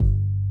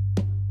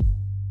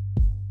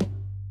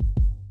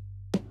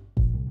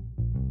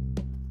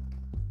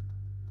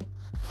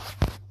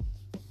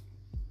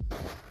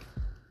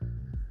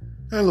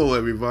Hello,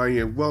 everybody,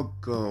 and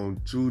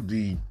welcome to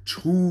the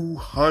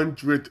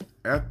 200th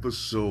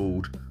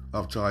episode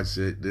of Todd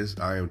Said This.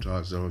 I am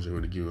Todd Jones, and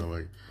I'm going to give you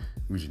my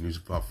music news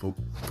of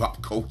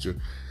pop culture.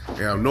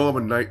 And I know I'm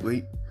a night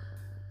late.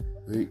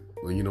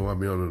 Well, you know, I've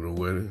been under the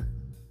weather.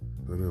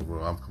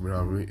 Well, I'm coming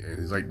out of it, and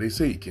it's like they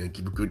say, you can't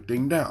keep a good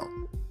thing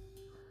down.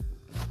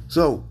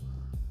 So,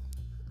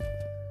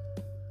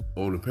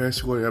 on the past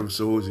 20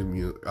 episodes,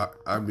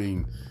 I've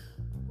been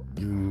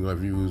giving my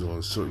views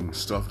on certain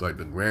stuff like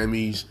the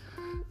Grammys,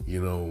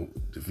 the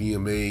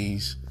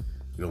VMAs,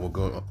 we're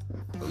going a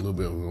little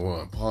bit more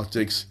on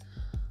politics,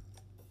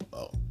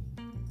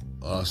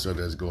 stuff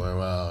that's going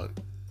around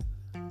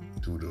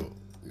to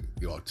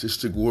the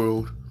artistic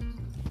world,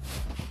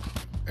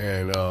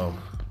 and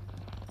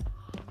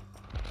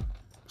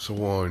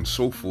so on and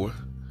so forth.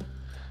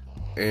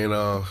 And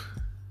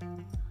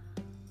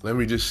let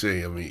me just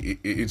say,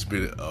 it's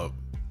been a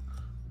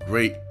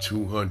great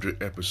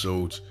 200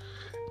 episodes,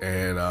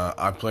 and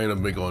I plan to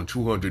make on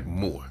 200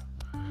 more.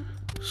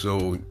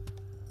 So,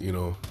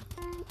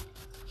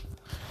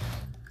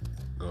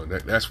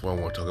 that's what I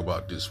want to talk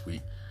about this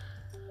week.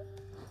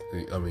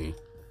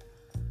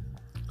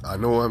 I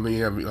know I've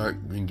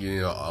been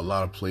getting a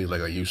lot of plays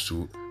like I used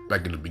to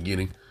back in the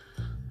beginning,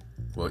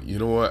 but you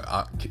know what?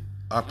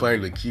 I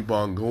plan to keep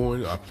on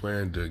going. I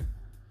plan to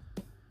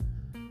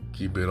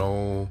keep it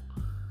all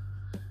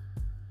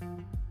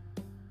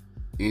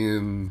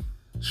in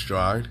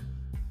stride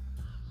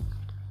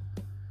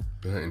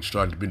and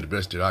strive to be the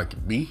best that I can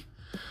be.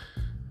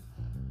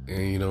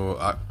 And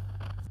I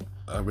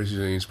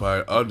basically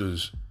inspire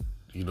others,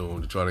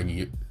 to try to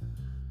get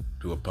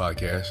to a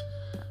podcast.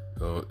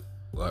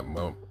 Like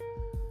my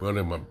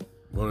brother and my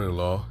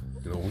brother-in-law,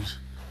 we want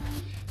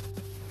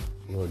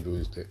to do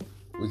this thing.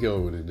 We came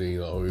up with a thing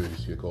already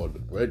this year called the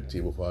Bread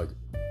Table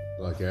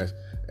Podcast.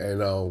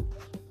 And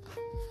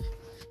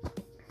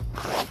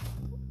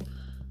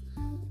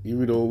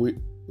even though we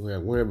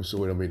have one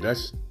episode,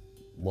 that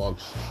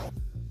marks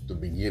the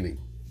beginning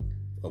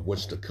of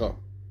what's to come.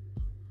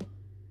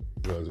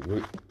 Because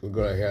we're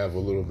going to have a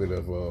little bit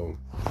of more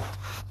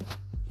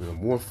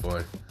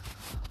fun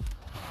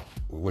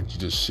with what you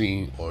just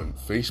seen on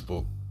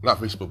Facebook. Not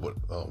Facebook, but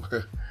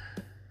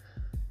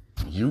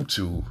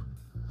YouTube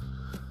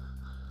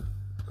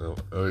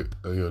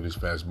earlier this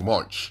past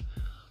March.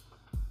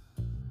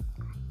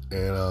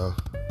 And I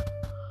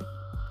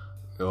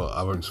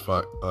got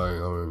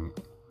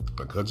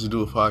to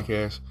do a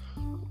podcast.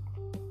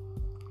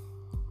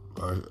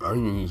 I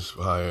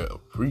inspired a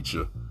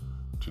preacher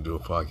to do a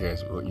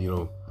podcast, but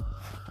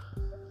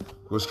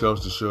what comes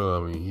to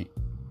show, he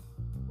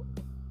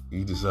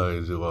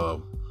decided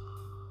to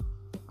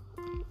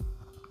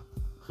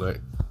let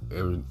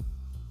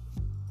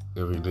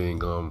everything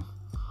go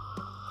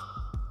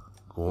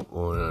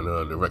on in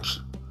another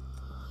direction.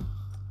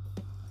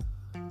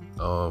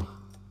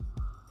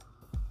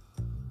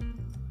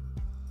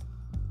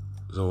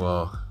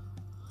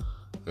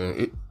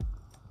 And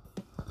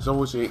some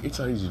would say it's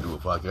not easy to do a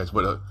podcast,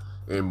 but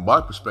in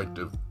my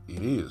perspective,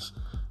 it is.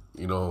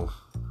 You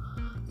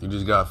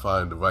just gotta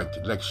find the right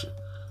connection.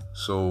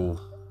 So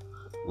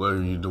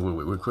whether you're doing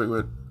it with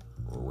equipment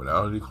or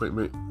without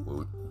equipment,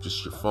 or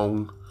just your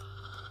phone,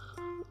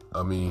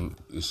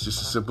 it's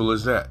just as simple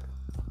as that.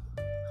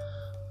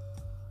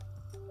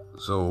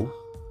 So,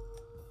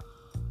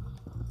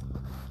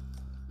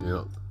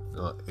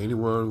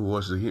 anyone who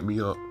wants to hit me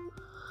up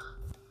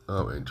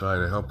and try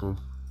to help them,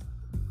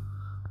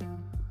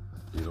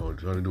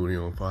 try to do it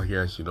on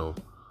podcast,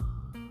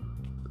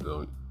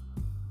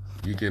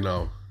 you can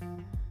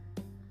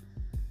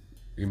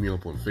hit me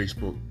up on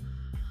Facebook.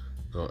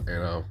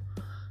 And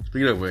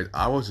speaking of which,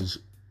 I was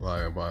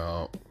inspired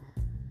by,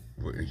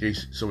 in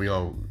case some of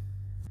y'all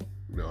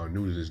are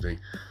new to this thing,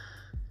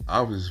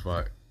 I was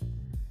inspired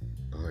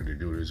to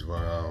do this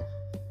by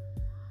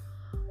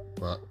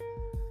one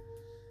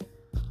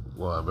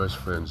of my best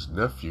friend's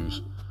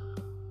nephews.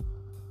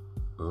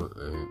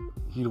 And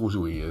he knows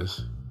who he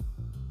is,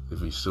 if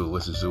he still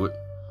listens to it.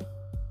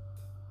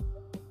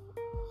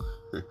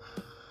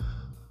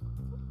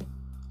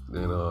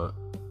 Then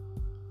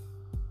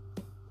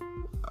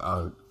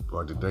I'd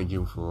like to thank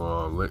him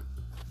for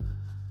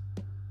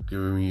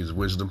giving me his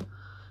wisdom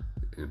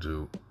and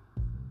to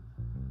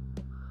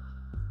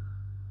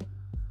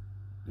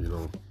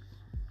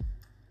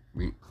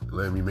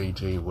let me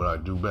maintain what I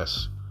do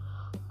best.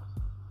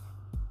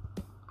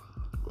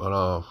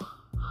 But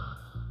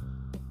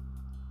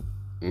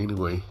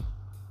anyway,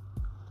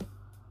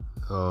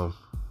 so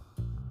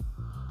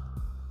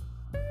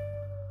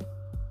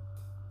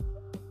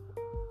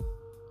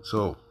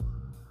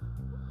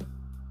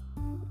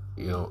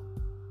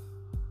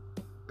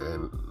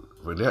and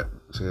for that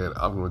said,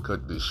 I'm gonna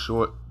cut this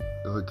short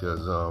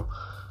because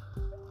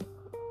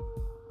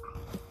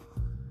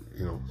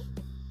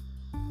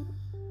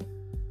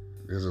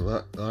there's a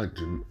lot that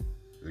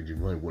you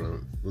might want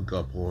to look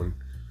up on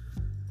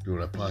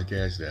doing a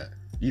podcast that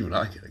even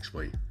I can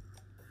explain.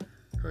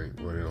 Right?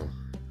 Well,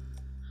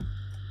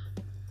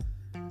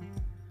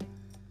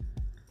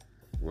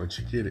 once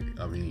you get it,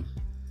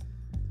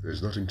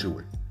 There's nothing to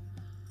it.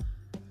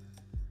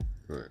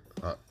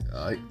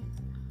 Alright.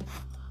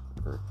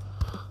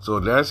 So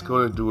that's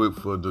going to do it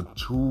for the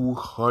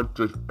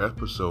 200th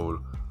episode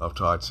of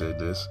Todd Said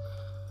This.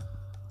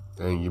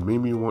 And you made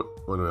me what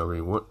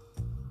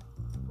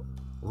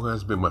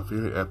has been my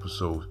favorite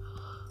episode?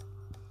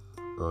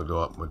 My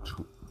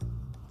 200th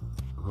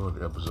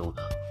episode.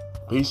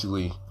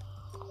 Basically,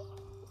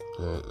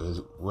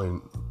 is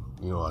when,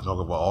 I talk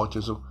about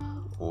autism,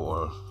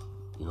 or,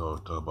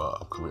 talk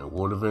about upcoming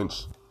award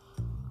events.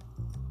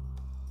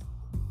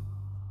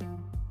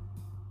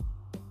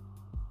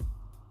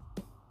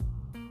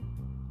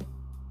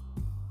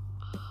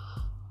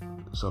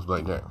 Stuff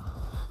like that.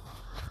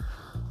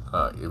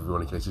 If you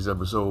want to catch this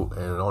episode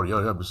and all the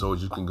other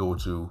episodes, you can go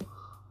to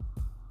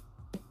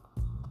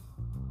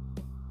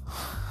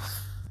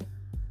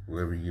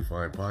wherever you can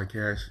find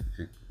podcasts.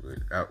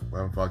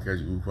 Apple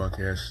Podcasts, Google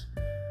Podcasts.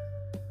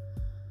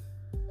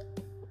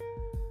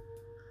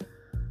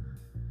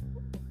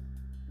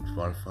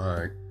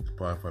 Spotify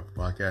for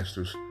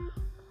podcasters.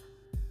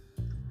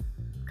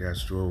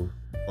 Castro,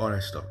 all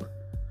that stuff.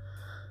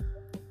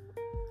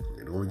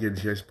 And don't forget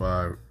to catch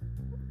my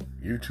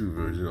YouTube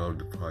version of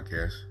the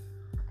podcast.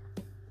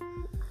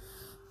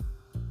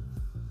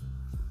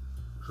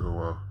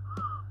 So,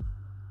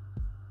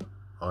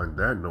 on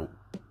that note,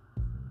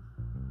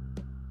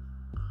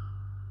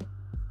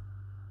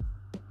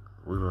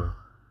 we're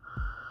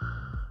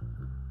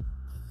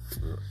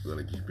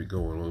gonna keep it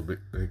going a little bit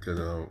because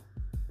I'll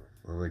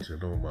let you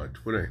know my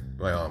Twitter,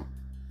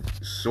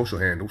 social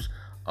handles.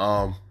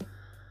 I'm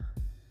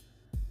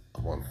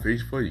on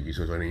Facebook. You can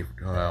search my name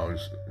for Todd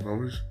Allen's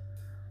Numbers.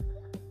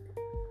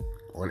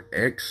 On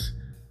X,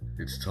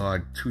 it's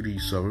Todd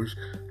 2D Summers.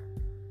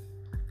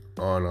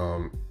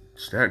 On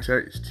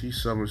Snapchat, it's T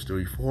Summers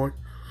 34.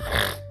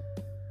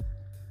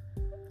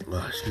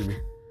 Excuse me.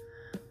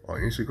 On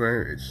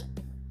Instagram, it's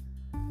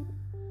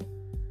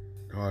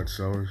Todd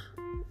Summers.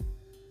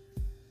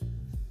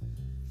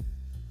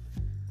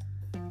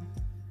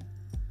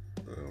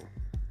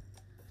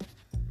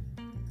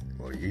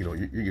 You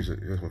can say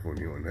that's my phone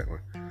on that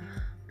one.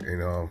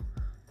 And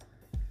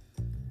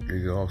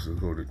you can also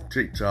go to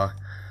TikTok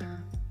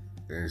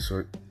and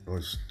so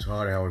it's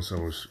Todd Allen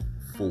Summers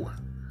 4.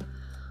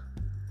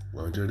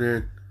 Well, until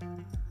then,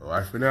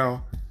 bye for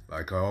now.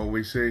 Like I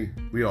always say,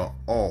 we are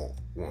all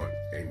one,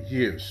 and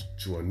here's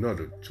to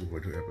another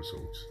 200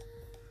 episodes.